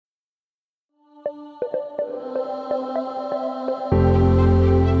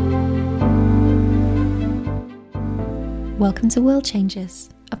Welcome to World Changers,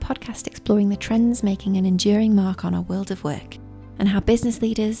 a podcast exploring the trends making an enduring mark on our world of work and how business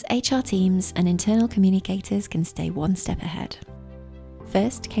leaders, HR teams, and internal communicators can stay one step ahead.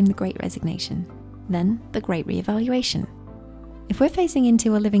 First came the Great Resignation, then the Great Reevaluation. If we're facing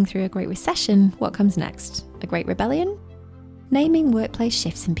into or living through a Great Recession, what comes next? A Great Rebellion? Naming workplace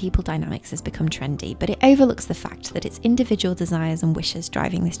shifts in people dynamics has become trendy, but it overlooks the fact that it's individual desires and wishes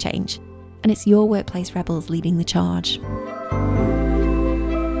driving this change, and it's your workplace rebels leading the charge.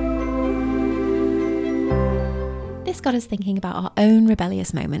 This got us thinking about our own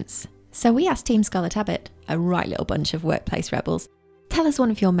rebellious moments. So we asked Team Scarlett Abbott, a right little bunch of workplace rebels, tell us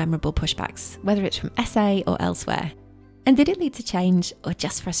one of your memorable pushbacks, whether it's from SA or elsewhere. And did it lead to change or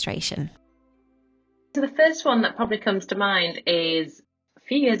just frustration? So the first one that probably comes to mind is a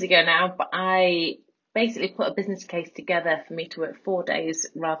few years ago now, but I basically put a business case together for me to work 4 days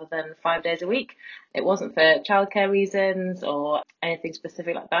rather than 5 days a week. It wasn't for childcare reasons or anything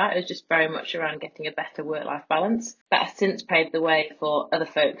specific like that. It was just very much around getting a better work-life balance. That has since paved the way for other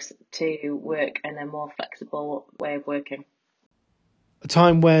folks to work in a more flexible way of working. A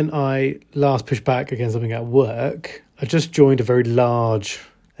time when I last pushed back against something at work, I just joined a very large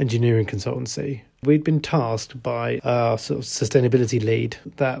engineering consultancy. We'd been tasked by our sort of sustainability lead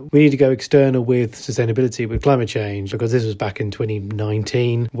that we need to go external with sustainability, with climate change, because this was back in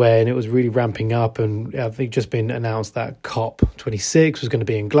 2019 when it was really ramping up, and I think just been announced that COP26 was going to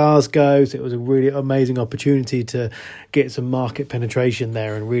be in Glasgow. So it was a really amazing opportunity to get some market penetration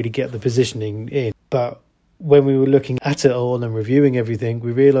there and really get the positioning in. But when we were looking at it all and reviewing everything,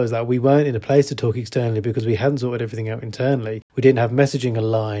 we realised that we weren't in a place to talk externally because we hadn't sorted everything out internally. We didn't have messaging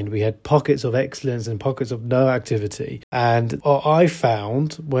aligned. We had pockets of excellence and pockets of no activity. And what I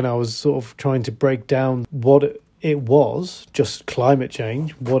found when I was sort of trying to break down what it was, just climate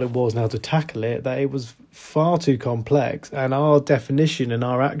change, what it was now to tackle it, that it was far too complex. And our definition and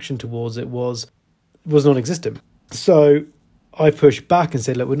our action towards it was non-existent. So I pushed back and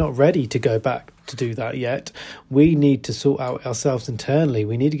said, look, we're not ready to go back to do that yet. We need to sort out ourselves internally.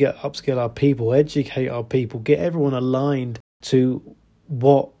 We need to upskill our people, educate our people, get everyone aligned to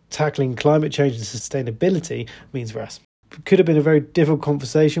what tackling climate change and sustainability means for us. It could have been a very difficult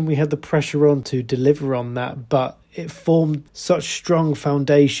conversation. We had the pressure on to deliver on that, but it formed such strong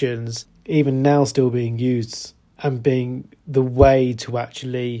foundations, even now still being used and being the way to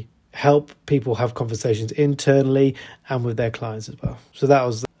actually help people have conversations internally and with their clients as well. So that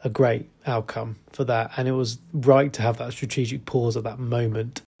was a great outcome for that. And it was right to have that strategic pause at that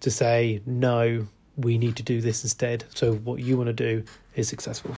moment to say, no, we need to do this instead. So what you want to do is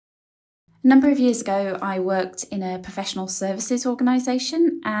successful. A number of years ago, I worked in a professional services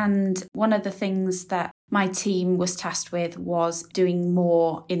organisation, and one of the things that my team was tasked with was doing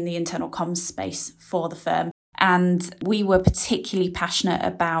more in the internal comms space for the firm. And we were particularly passionate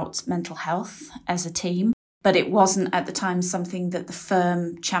about mental health as a team, but it wasn't at the time something that the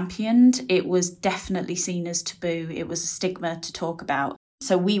firm championed. It was definitely seen as taboo. It was a stigma to talk about.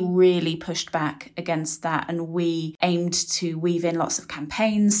 So we really pushed back against that, and we aimed to weave in lots of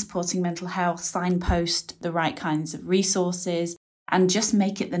campaigns supporting mental health, signpost the right kinds of resources, and just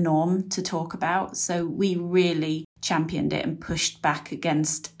make it the norm to talk about. So we really championed it and pushed back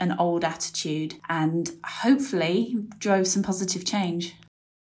against an old attitude and hopefully drove some positive change.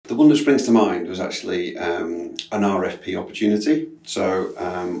 The one that springs to mind was actually an RFP opportunity. So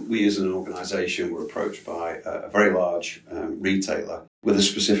we as an organisation were approached by a very large retailer with a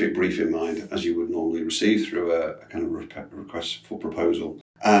specific brief in mind, as you would normally receive through a kind of request for proposal.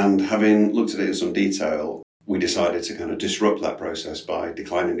 And having looked at it in some detail, we decided to kind of disrupt that process by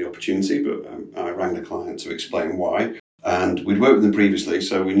declining the opportunity, but I rang the client to explain why. And we'd worked with them previously,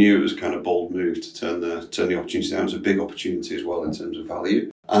 so we knew it was a kind of bold move to turn the opportunity down. It was a big opportunity as well in terms of value.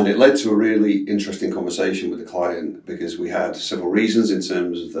 And it led to a really interesting conversation with the client because we had several reasons in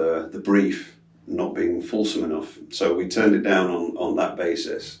terms of the brief not being fulsome enough. So we turned it down on that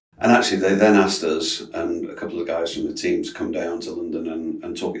basis. And actually, they then asked us and a couple of guys from the team to come down to London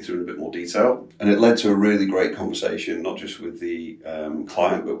and talk it through in a bit more detail. And it led to a really great conversation, not just with the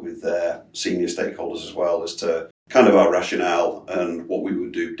client, but with their senior stakeholders as well, as to kind of our rationale and what we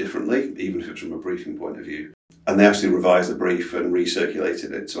would do differently, even if it's from a briefing point of view. And they actually revised the brief and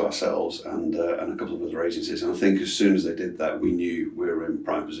recirculated it to ourselves and a couple of other agencies. And I think as soon as they did that, we knew we were in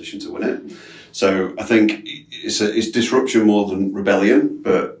prime position to win it. So I think it's disruption more than rebellion,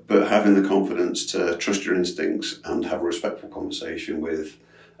 but having the confidence to trust your instincts and have a respectful conversation with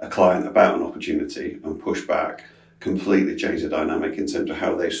a client about an opportunity and push back completely changed the dynamic in terms of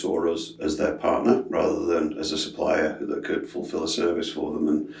how they saw us as their partner rather than as a supplier that could fulfill a service for them.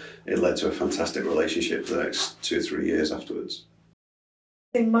 And it led to a fantastic relationship for the next 2 or 3 years afterwards.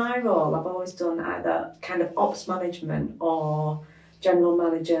 In my role, I've always done either kind of ops management or general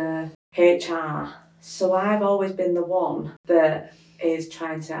manager, HR. So I've always been the one that is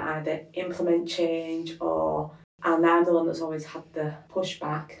trying to either implement change and I'm the one that's always had the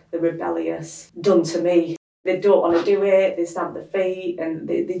pushback, the rebellious, done to me. They don't want to do it, they stamp their feet, and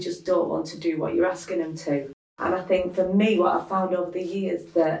they just don't want to do what you're asking them to. And I think for me, what I've found over the years,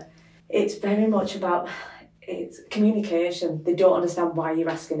 that it's very much about it's communication. They don't understand why you're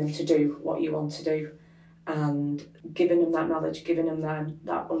asking them to do what you want to do. And giving them that knowledge, giving them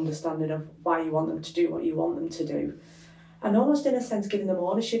that understanding of why you want them to do what you want them to do. And almost in a sense giving them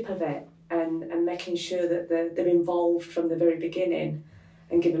ownership of it and making sure that they're involved from the very beginning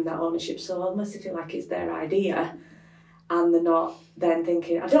and give them that ownership. So almost they feel like it's their idea and they're not then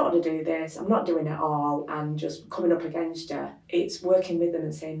thinking, I don't want to do this, I'm not doing it all, and just coming up against you. It's working with them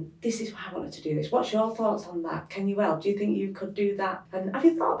and saying, this is why I wanted to do this. What's your thoughts on that? Can you help? Do you think you could do that? And have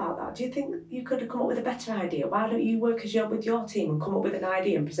you thought about that? Do you think you could have come up with a better idea? Why don't you work with your team and come up with an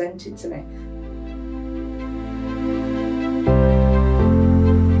idea and present it to me?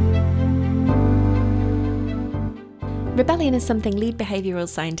 Rebellion is something lead behavioural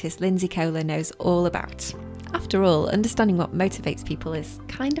scientist Lindsay Kohler knows all about. After all, understanding what motivates people is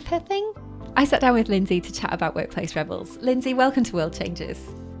kind of her thing. I sat down with Lindsay to chat about workplace rebels. Lindsay, welcome to World Changers.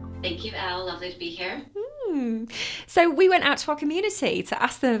 Thank you, Elle. Lovely to be here. So we went out to our community to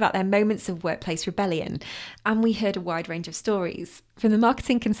ask them about their moments of workplace rebellion, and we heard a wide range of stories, from the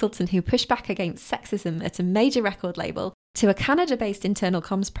marketing consultant who pushed back against sexism at a major record label to a Canada-based internal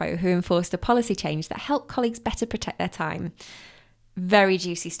comms pro who enforced a policy change that helped colleagues better protect their time. Very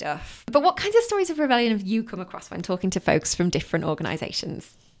juicy stuff. But what kinds of stories of rebellion have you come across when talking to folks from different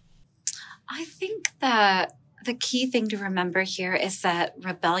organisations? I think that the key thing to remember here is that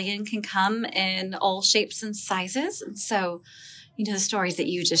rebellion can come in all shapes and sizes. And so, the stories that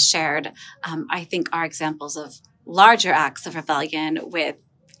you just shared, I think are examples of larger acts of rebellion with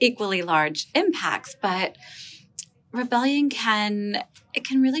equally large impacts. But rebellion can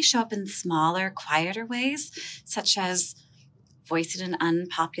really show up in smaller, quieter ways, such as voicing an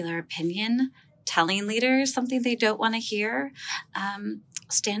unpopular opinion, telling leaders something they don't want to hear,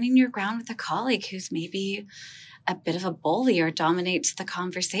 standing your ground with a colleague who's maybe a bit of a bully or dominates the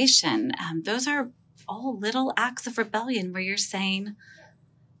conversation. Those are all little acts of rebellion where you're saying,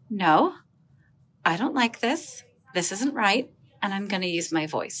 no, I don't like this. This isn't right. And I'm going to use my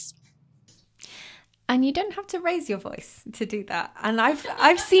voice. And you don't have to raise your voice to do that. And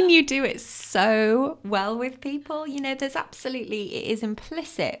I've seen you do it so well with people. There's absolutely, it is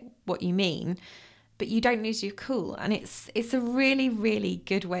implicit what you mean, but you don't lose your cool. And it's a really, really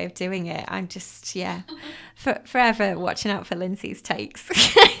good way of doing it. I'm just, forever watching out for Lindsay's takes.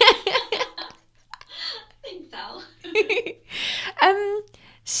 Thanks, Elle.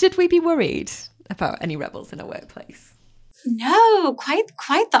 Should we be worried about any rebels in a workplace? No, quite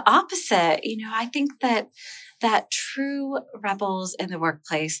the opposite. I think that true rebels in the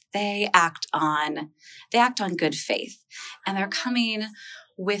workplace, they act on good faith, and they're coming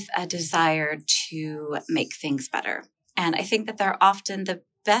with a desire to make things better. And I think that they're often the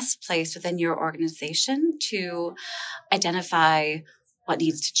best place within your organization to identify what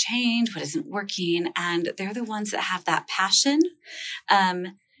needs to change, what isn't working, and they're the ones that have that passion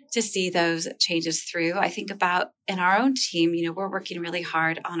to see those changes through. I think about in our own team, we're working really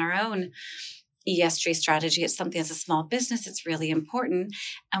hard on our own ESG strategy. It's something as a small business, it's really important.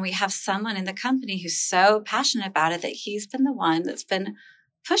 And we have someone in the company who's so passionate about it that he's been the one that's been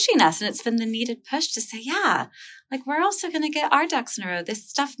pushing us. And it's been the needed push to say, we're also going to get our ducks in a row. This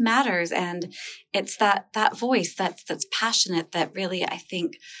stuff matters. And it's that voice that's passionate that really, I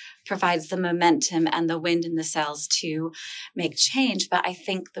think, provides the momentum and the wind in the sails to make change. But I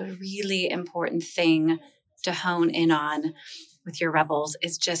think the really important thing to hone in on with your rebels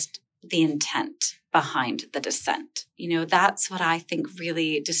is just the intent behind the dissent. That's what I think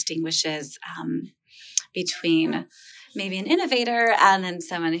really distinguishes between maybe an innovator and then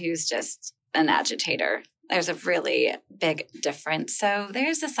someone who's just an agitator. There's a really big difference. So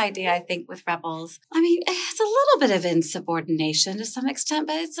there's this idea, I think, with rebels. It's a little bit of insubordination to some extent,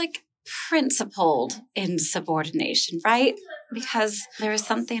 but it's like principled insubordination, right? Because there was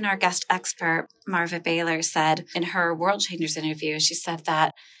something our guest expert, Marva Baylor, said in her World Changers interview. She said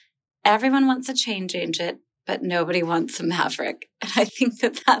that everyone wants a change agent, but nobody wants a maverick. And I think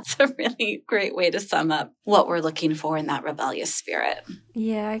that that's a really great way to sum up what we're looking for in that rebellious spirit.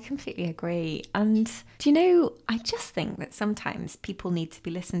 Yeah, I completely agree. And do you know, I just think that sometimes people need to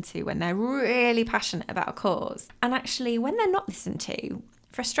be listened to when they're really passionate about a cause. And actually, when they're not listened to,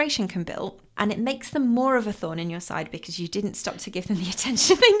 frustration can build, and it makes them more of a thorn in your side because you didn't stop to give them the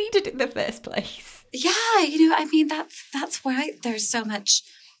attention they needed in the first place. Yeah, that's why there's so much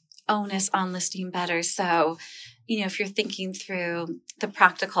onus on listening better. So, if you're thinking through the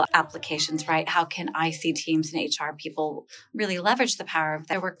practical applications, right? How can IC teams and HR people really leverage the power of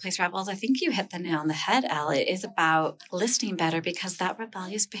their workplace rebels? I think you hit the nail on the head, Elle. It is about listening better, because that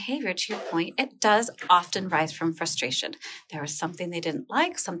rebellious behavior, to your point, it does often rise from frustration. There was something they didn't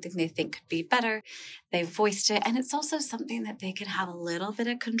like, something they think could be better. They voiced it. And it's also something that they can have a little bit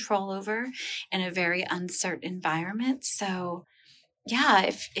of control over in a very uncertain environment. So yeah,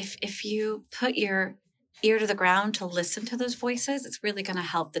 if you put your ear to the ground to listen to those voices, it's really going to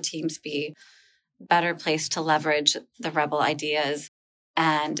help the teams be better placed to leverage the rebel ideas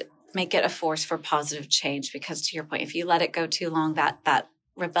and make it a force for positive change. Because to your point, if you let it go too long, that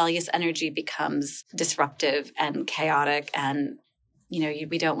rebellious energy becomes disruptive and chaotic. And,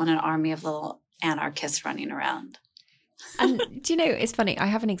 we don't want an army of little anarchists running around. And do you know, it's funny, I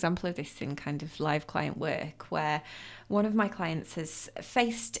have an example of this in kind of live client work where one of my clients has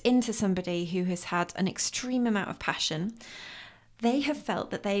faced into somebody who has had an extreme amount of passion. They have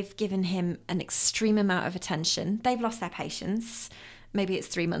felt that they've given him an extreme amount of attention. They've lost their patience. Maybe it's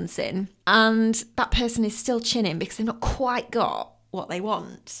 3 months in. And that person is still chinning because they've not quite got what they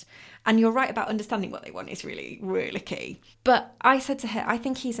want. And you're right about understanding what they want is really, really key. But I said to her, I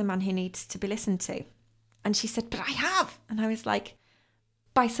think he's a man who needs to be listened to. And she said, but I have. And I was like,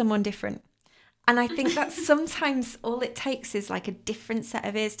 by someone different. And I think that sometimes all it takes is like a different set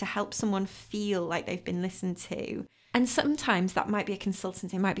of ears to help someone feel like they've been listened to. And sometimes that might be a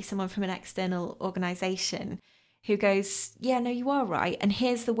consultant. It might be someone from an external organisation who goes, yeah, no, you are right. And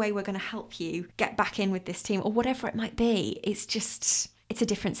here's the way we're going to help you get back in with this team, or whatever it might be. It's a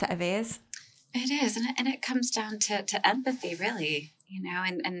different set of ears. It is. And it comes down to empathy, really.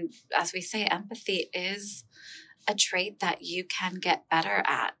 And as we say, empathy is a trait that you can get better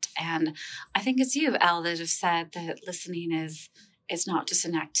at. And I think it's you, Elle, that have said that listening is not just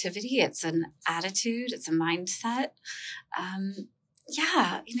an activity, it's an attitude, it's a mindset.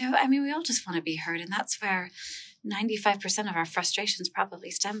 We all just want to be heard. And that's where 95% of our frustrations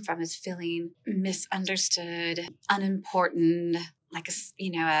probably stem from, is feeling misunderstood, unimportant, like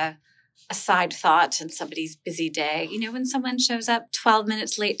a side thought in somebody's busy day. When someone shows up 12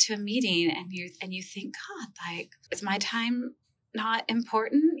 minutes late to a meeting and you think, God, like, is my time not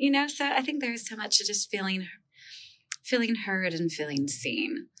important? So I think there's so much to just feeling heard and feeling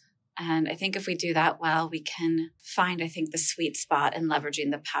seen. And I think if we do that well, we can find, I think, the sweet spot in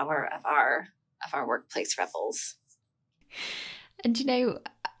leveraging the power of our workplace rebels. And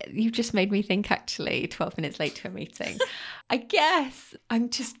you just made me think, actually, 12 minutes late to a meeting. I guess I'm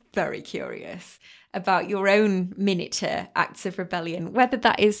just very curious about your own miniature acts of rebellion, whether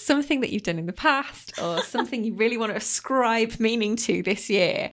that is something that you've done in the past or something you really want to ascribe meaning to this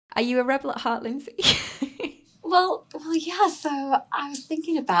year. Are you a rebel at heart, Lindsay? Well, yeah. So I was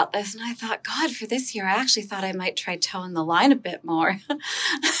thinking about this and I thought, God, for this year, I actually thought I might try towing the line a bit more.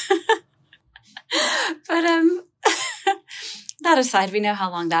 But that aside, we know how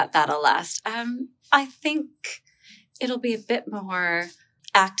long that'll last. I think it'll be a bit more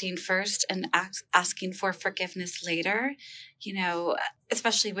acting first and asking for forgiveness later,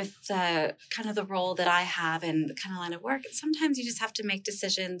 especially with the kind of the role that I have in the kind of line of work. Sometimes you just have to make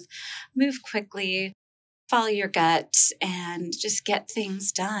decisions, move quickly, follow your gut, and just get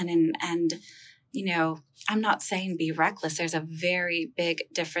things done. And I'm not saying be reckless. There's a very big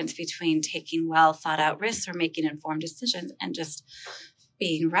difference between taking well thought out risks or making informed decisions and just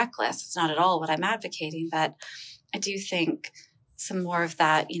being reckless. It's not at all what I'm advocating, but I do think some more of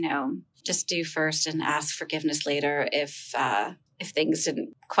that, just do first and ask forgiveness later if things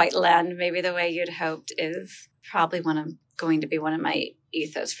didn't quite land maybe the way you'd hoped, is probably going to be one of my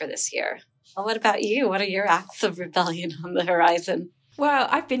ethos for this year. Well, what about you? What are your acts of rebellion on the horizon? Well,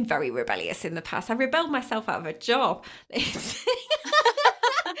 I've been very rebellious in the past. I rebelled myself out of a job.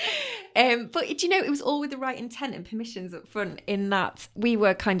 But it was all with the right intent and permissions up front, in that we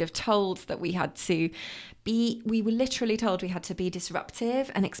were kind of told that we had to we were literally told we had to be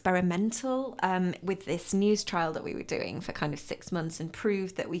disruptive and experimental with this news trial that we were doing for kind of 6 months, and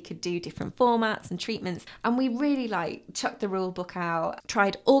proved that we could do different formats and treatments. And we really chucked the rule book out,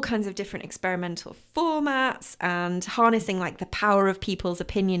 tried all kinds of different experimental formats, and harnessing the power of people's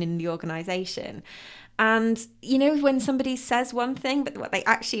opinion in the organisation. And, when somebody says one thing, but what they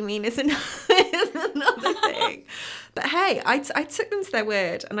actually mean is another thing. But hey, I took them to their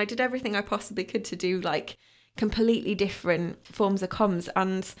word, and I did everything I possibly could to do completely different forms of comms.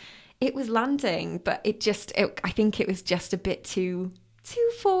 And it was landing, but I think it was just a bit too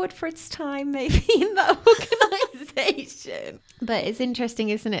forward for its time, maybe, in that organisation. But it's interesting,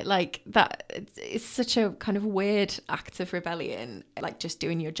 isn't it? That it's such a kind of weird act of rebellion, just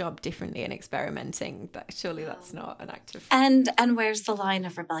doing your job differently and experimenting. But surely that's not an act of... And where's the line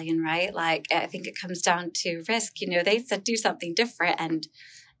of rebellion, right? I think it comes down to risk. They said do something different, and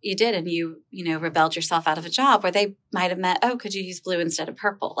you did, and you rebelled yourself out of a job where they might have meant, oh, could you use blue instead of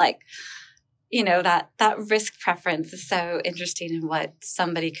purple? That risk preference is so interesting in what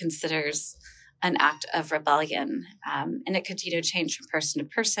somebody considers an act of rebellion. And it could, change from person to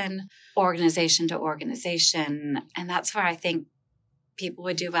person, organization to organization. And that's where I think people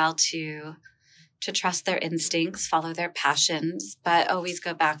would do well to trust their instincts, follow their passions, but always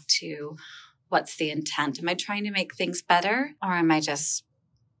go back to what's the intent? Am I trying to make things better, or am I just,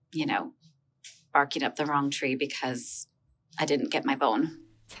 barking up the wrong tree because I didn't get my bone?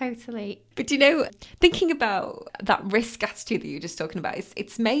 Totally. But thinking about that risk attitude that you were just talking about,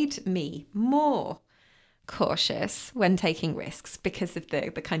 it's made me more cautious when taking risks because of the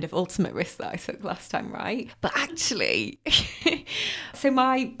kind of ultimate risk that I took last time, right? But actually, so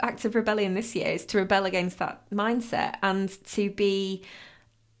my act of rebellion this year is to rebel against that mindset and to be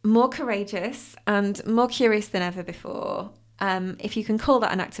more courageous and more curious than ever before. If you can call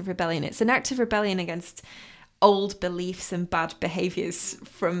that an act of rebellion, it's an act of rebellion against old beliefs and bad behaviours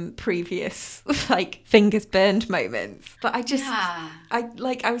from previous fingers burned moments. But I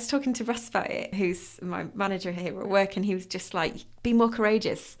was talking to Russ about it, who's my manager here at work, and he was just be more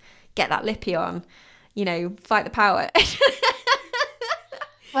courageous, get that lippy on, fight the power.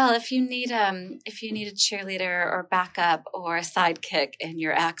 Well, if you need a cheerleader or backup or a sidekick in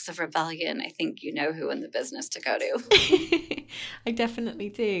your acts of rebellion, I think you know who in the business to go to. I definitely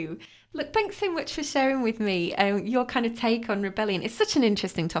do. Look, thanks so much for sharing with me your kind of take on rebellion. It's such an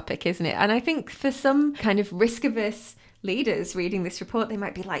interesting topic, isn't it? And I think for some kind of risk-averse leaders reading this report, they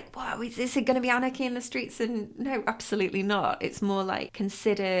might be like, wow, is this going to be anarchy in the streets? And no, absolutely not. It's more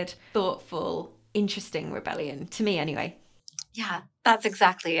considered, thoughtful, interesting rebellion, to me anyway. Yeah, that's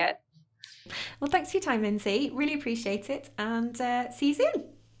exactly it. Well, thanks for your time, Lindsay. Really appreciate it, and see you soon.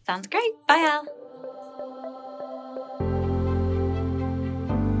 Sounds great. Bye, Al.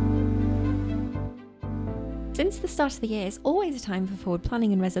 Since the start of the year is always a time for forward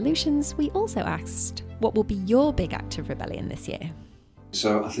planning and resolutions, we also asked, what will be your big act of rebellion this year?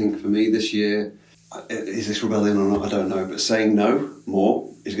 So I think for me this year, is this rebellion or not? I don't know, but saying no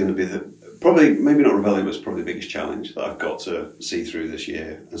more is going to be probably, maybe not rebellion, but it's probably the biggest challenge that I've got to see through this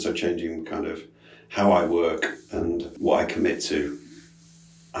year. And so changing kind of how I work and what I commit to,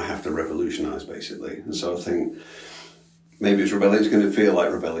 I have to revolutionise basically. And so I think maybe rebellion is going to feel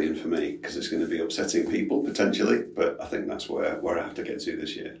like rebellion for me because it's going to be upsetting people potentially, but I think that's where I have to get to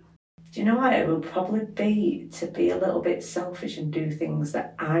this year. Do you know what? It will probably be to be a little bit selfish and do things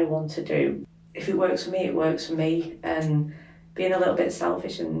that I want to do. If it works for me, it works for me. And being a little bit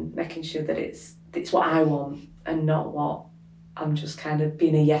selfish and making sure that it's what I want and not what I'm just kind of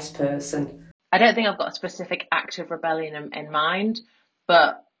being a yes person. I don't think I've got a specific act of rebellion in mind,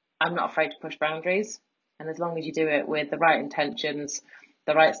 but I'm not afraid to push boundaries. And as long as you do it with the right intentions,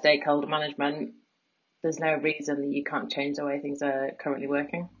 the right stakeholder management, there's no reason that you can't change the way things are currently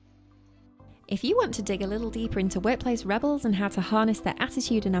working. If you want to dig a little deeper into workplace rebels and how to harness their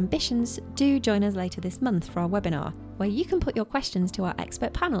attitude and ambitions, do join us later this month for our webinar, where you can put your questions to our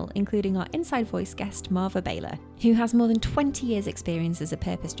expert panel, including our Inside Voice guest, Marva Baylor, who has more than 20 years' experience as a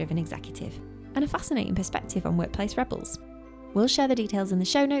purpose-driven executive and a fascinating perspective on workplace rebels. We'll share the details in the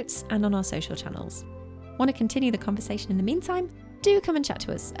show notes and on our social channels. Want to continue the conversation in the meantime? Do come and chat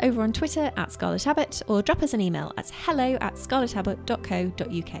to us over on Twitter @ScarlettAbbott or drop us an email at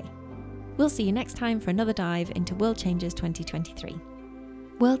hello@scarlettabbott.co.uk. We'll see you next time for another dive into World Changers 2023.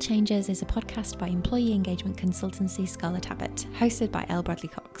 World Changers is a podcast by employee engagement consultancy Scarlett Abbott, hosted by L. Bradley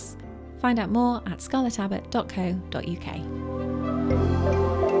Cox. Find out more at scarlettabbott.co.uk.